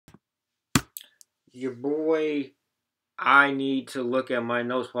Your boy, I need to look at my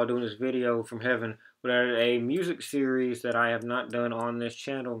notes while doing this video from heaven. But a music series that I have not done on this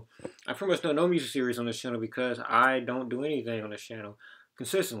channel. I pretty much done no music series on this channel because I don't do anything on this channel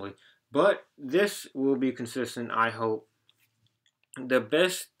consistently. But this will be consistent, I hope. The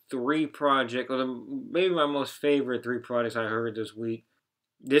best three project, or maybe my most favorite three projects I heard this week.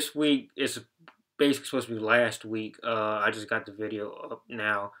 This week is basically supposed to be last week. I just got the video up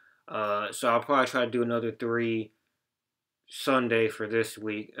now. So I'll probably try to do another three Sunday for this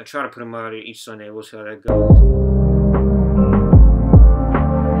week. I try to put them out each Sunday. We'll see how that goes.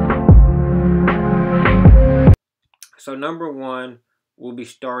 So number one, we'll be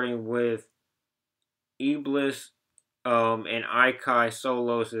starting with Iblis and Ikai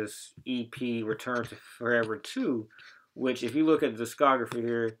Solos' EP Return to Forever 2, which if you look at the discography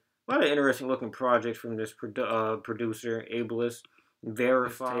here, a lot of interesting looking projects from this producer, Iblis.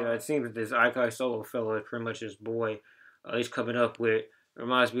 Verify. It seems that this Ikai Solo fellow is pretty much his boy. He's coming up with.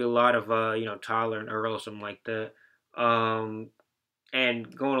 Reminds me a lot of Tyler and Earl, something like that. And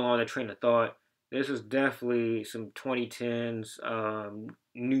going along that train of thought, this was definitely some 2010s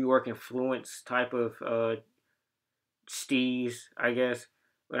New York influence type of steez, I guess.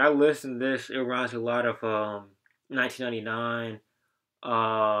 When I listen to this, it reminds me a lot of 1999.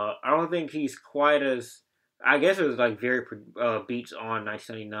 I don't think he's quite as. I guess it was like very beats on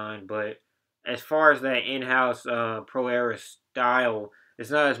 1999, but as far as that in-house pro era style,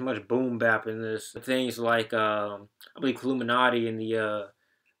 it's not as much boom bap in this. Things like I believe Illuminati and the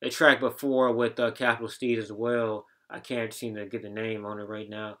track before with Capital Steed as well. I can't seem to get the name on it right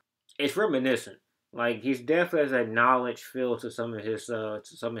now. It's reminiscent. Like he's definitely has that knowledge feel to some of his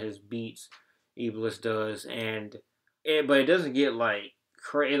beats. Iblis does, but it doesn't get like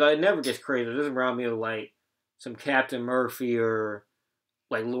crazy. Like, it never gets crazy. It doesn't remind me of like some Captain Murphy or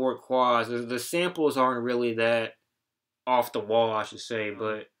like Lord Quaz. The samples aren't really that off the wall, I should say,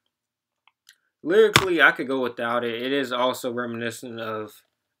 but lyrically, I could go without it. It is also reminiscent of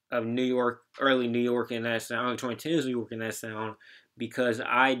New York, early New York in that sound, early 2010s New York in that sound, because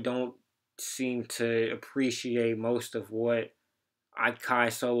I don't seem to appreciate most of what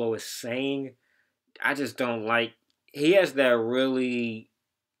Ikai Solo is saying. I just don't like. He has that really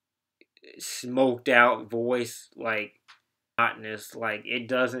smoked out voice, like hotness. Like it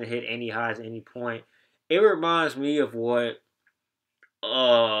doesn't hit any highs at any point. It reminds me of what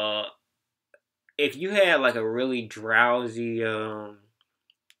if you had like a really drowsy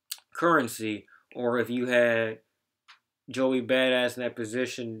Currency, or if you had Joey Badass in that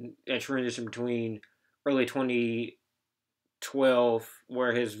position, that transition between early 2012,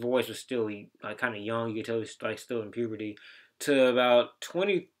 where his voice was still like kind of young, you could tell he's like still in puberty, to about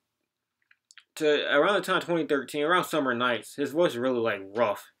 20 to around the time 2013, around Summer Nights, his voice was really like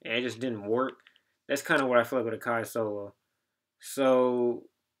rough, and it just didn't work. That's kind of what I feel like with Akai Solo. So,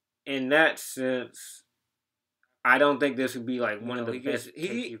 in that sense, I don't think this would be like one of the best.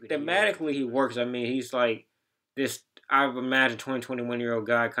 He thematically he works. I mean, he's like this. I would imagine 21-year-old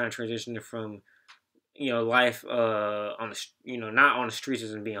guy kind of transitioning from life on the not on the streets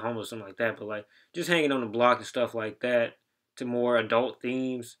and being homeless, something like that, but like just hanging on the block and stuff like that, to more adult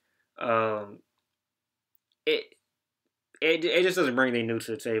themes. It it just doesn't bring anything new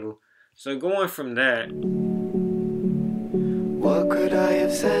to the table. So going from that, what could I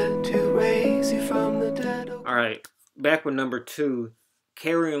have said to raise you from the dead? All right, back with number two,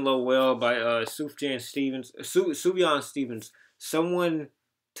 Carrying Lowell by Sufjan Stevens. Someone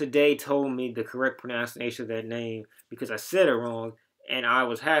today told me the correct pronunciation of that name because I said it wrong, and I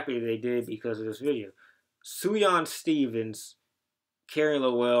was happy they did because of this video. Sufjan Stevens, Carrying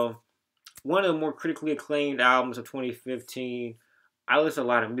Lowell, one of the more critically acclaimed albums of 2015. I listened to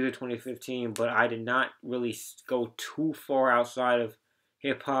a lot of music 2015, but I did not really go too far outside of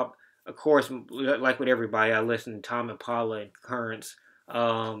hip-hop. Of course, like with everybody, I listened to Tom Impala and Currents.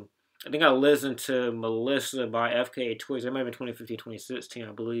 I think I listened to Melissa by FKA Twigs. It might have been 2015, 2016,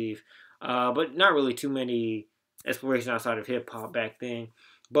 I believe. But not really too many explorations outside of hip-hop back then.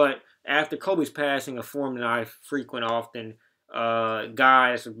 But after Kobe's passing, a forum that I frequent often,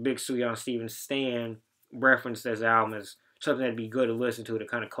 guys, a big Sufjan Stevens stan, referenced this album as something that'd be good to listen to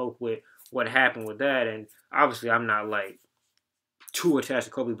kind of cope with what happened with that. And obviously, I'm not like too attached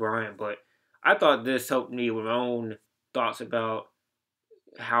to Kobe Bryant, but I thought this helped me with my own thoughts about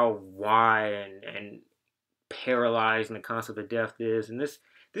how wide and paralyzing the concept of death is. And this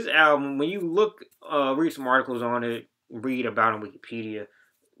album, when you look, read some articles on it, read about it on Wikipedia,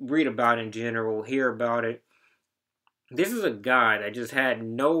 read about it in general, hear about it. This is a guy that just had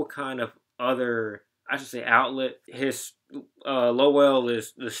no kind of other, I should say, outlet. His Lowell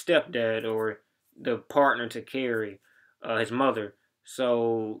is the stepdad, or the partner to Carrie, his mother.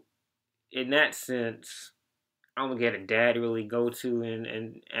 So in that sense, I don't get a dad to really go to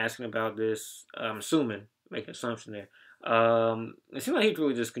and asking about this. I'm assuming, make an assumption there. It seemed like he's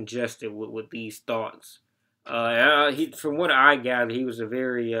really just congested with these thoughts. From what I gather, he was a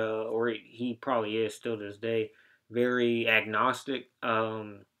very, or he probably is still to this day, very agnostic.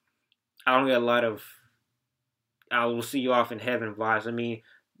 I don't get a lot of "I will see you off in heaven" vibes. I mean,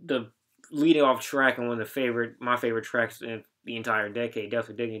 the leading off track and one of my favorite tracks in the entire decade, Death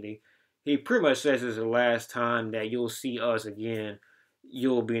of Dignity. He pretty much says it's the last time that you'll see us again.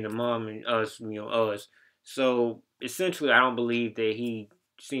 You'll be in the mom and us, us. So essentially, I don't believe that he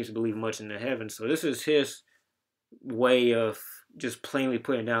seems to believe much in the heaven. So this is his way of just plainly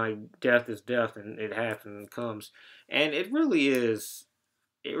putting down like, death is death and it happens and comes. And it really is.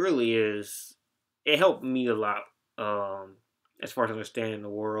 It really is. It helped me a lot as far as understanding the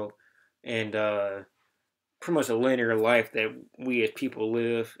world and pretty much a linear life that we as people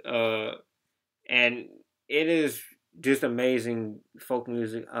live. And it is just amazing folk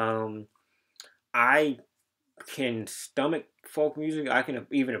music. I can stomach folk music. I can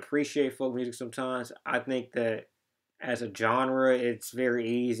even appreciate folk music sometimes. I think that as a genre, it's very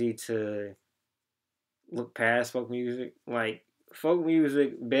easy to look past folk music. Like folk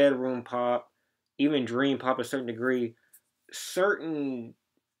music, bedroom pop, even dream pop to a certain degree, certain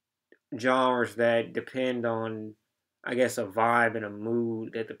genres that depend on, I guess, a vibe and a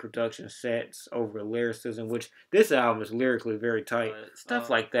mood that the production sets over lyricism, which this album is lyrically very tight. Stuff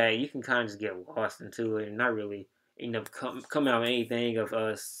like that, you can kind of just get lost into it and not really end up come out with anything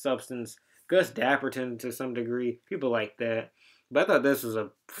of substance. Gus Dapperton to some degree, people like that. But I thought this was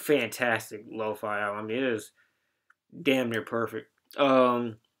a fantastic lo-fi album. I mean, it is damn near perfect.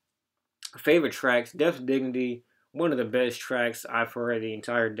 Favorite tracks, Death of Dignity, one of the best tracks I've heard the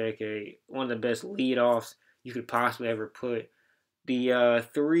entire decade. One of the best lead-offs you could possibly ever put. The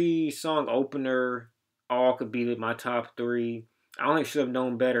 3-song opener all could be my top 3. I don't think Should Have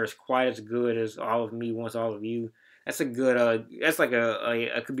Known Better is quite as good as All of Me Wants All of You. That's a good, that's like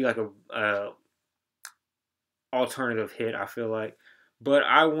it could be like a alternative hit, I feel like. But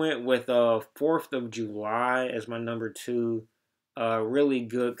I went with 4th of July as my number 2. Really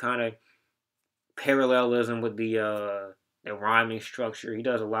good kind of parallelism with the rhyming structure. He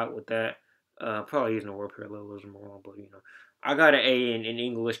does a lot with that. Probably using the word parallelism wrong, but I got an A in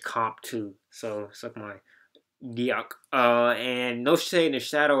English comp too. So suck my yuck. And No Shade in the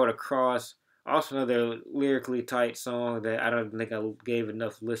Shadow of the Cross. Also another lyrically tight song that I don't think I gave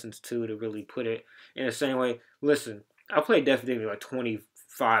enough listens to really put it in the same way. Listen, I played Death of Dignity like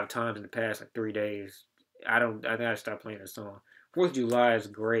 25 times in the past like 3 days. I think I stopped playing this song. 4th of July is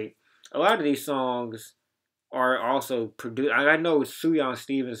great. A lot of these songs are also produced. I know Sufjan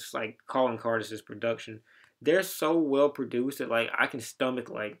Stevens, like calling card is his production. They're so well produced that like I can stomach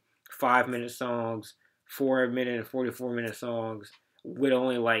like 5-minute songs, 4-minute and 44-minute songs with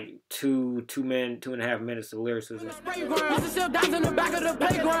only like 2.5 minutes of lyricism.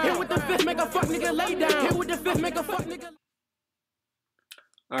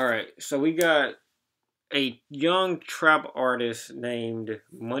 All right, so we got a young trap artist named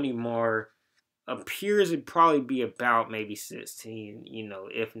Money Mar. Appears to probably be about maybe 16,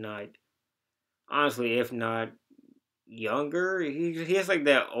 if not, honestly, if not younger. He has like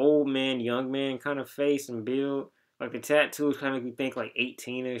that old man, young man kind of face and build. Like the tattoos kind of make me think like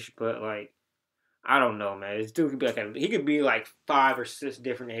 18-ish, but like, I don't know, man. This dude could be like, he could be like 5 or 6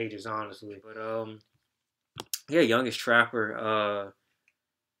 different ages, honestly. But, yeah, youngest trapper.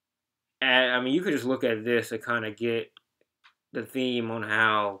 And, I mean, you could just look at this to kind of get the theme on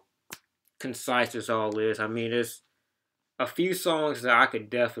how concise this all is. I mean, there's a few songs that I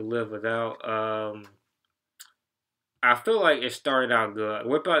could definitely live without. I feel like it started out good.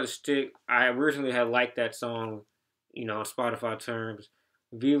 Whip Out the Stick, I originally had liked that song, on Spotify terms.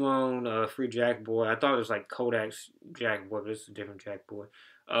 V-Lone, Free Jack Boy, I thought it was like Kodak's Jack Boy, but it's a different Jack Boy.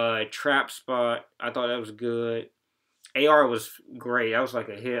 Trap Spot, I thought that was good. AR was great. That was like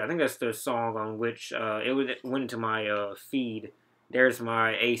a hit. I think that's the song on which it went into my feed. There's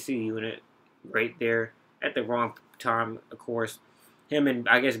my AC unit right there at the wrong time, of course. Him and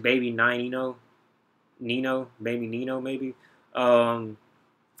I guess Baby Nino, Baby Nino maybe. Good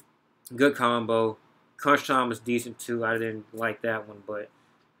combo. Crunch Time was decent too. I didn't like that one, but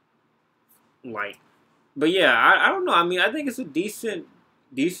yeah, I don't know. I mean, I think it's a decent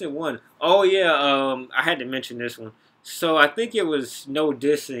one. Oh yeah, I had to mention this one. So I think it was No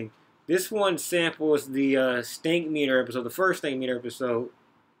Dissing. This one samples the Stink Meter episode, the first Stink Meter episode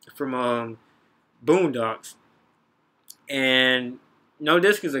from Boondocks. And No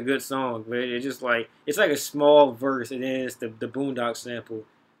Disc is a good song, but it's just like it's like a small verse, and then it's the Boondock sample.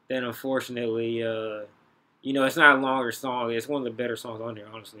 Then unfortunately, it's not a longer song. It's one of the better songs on there,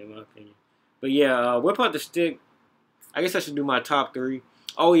 honestly, in my opinion. But yeah, Whip Out the Stick. I guess I should do my top three.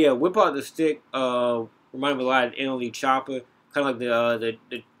 Oh yeah, Whip Out the Stick. Remind me a lot of NLE Choppa, kind of like the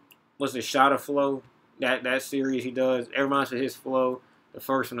what's the Shot of Flow, that series he does. It reminds me of his flow, the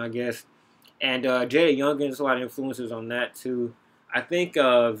first one, I guess. And Jada Youngins, a lot of influences on that too. I think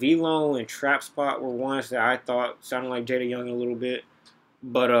V-Lone and Trap Spot were ones that I thought sounded like Jada Youngin a little bit.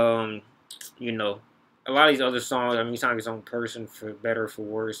 But a lot of these other songs, I mean, he sounded like his own person, for better or for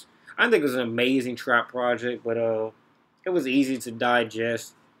worse. I think it was an amazing trap project, but it was easy to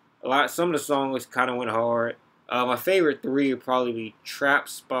digest. Some of the songs kind of went hard. My favorite three would probably be Trap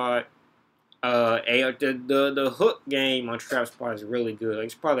Spot. The hook game on Trap Spot is really good. Like,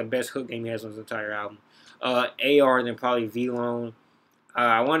 it's probably the best hook game he has on his entire album. AR, and then probably V-Lone.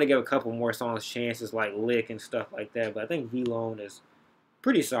 I want to give a couple more songs chances, like Lick and stuff like that, but I think V-Lone is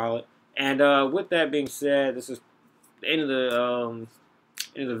pretty solid. And with that being said, this is the end of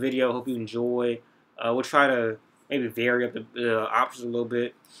the video. Hope you enjoy. We'll try to maybe vary up the options a little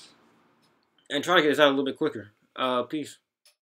bit and try to get this out a little bit quicker. Peace.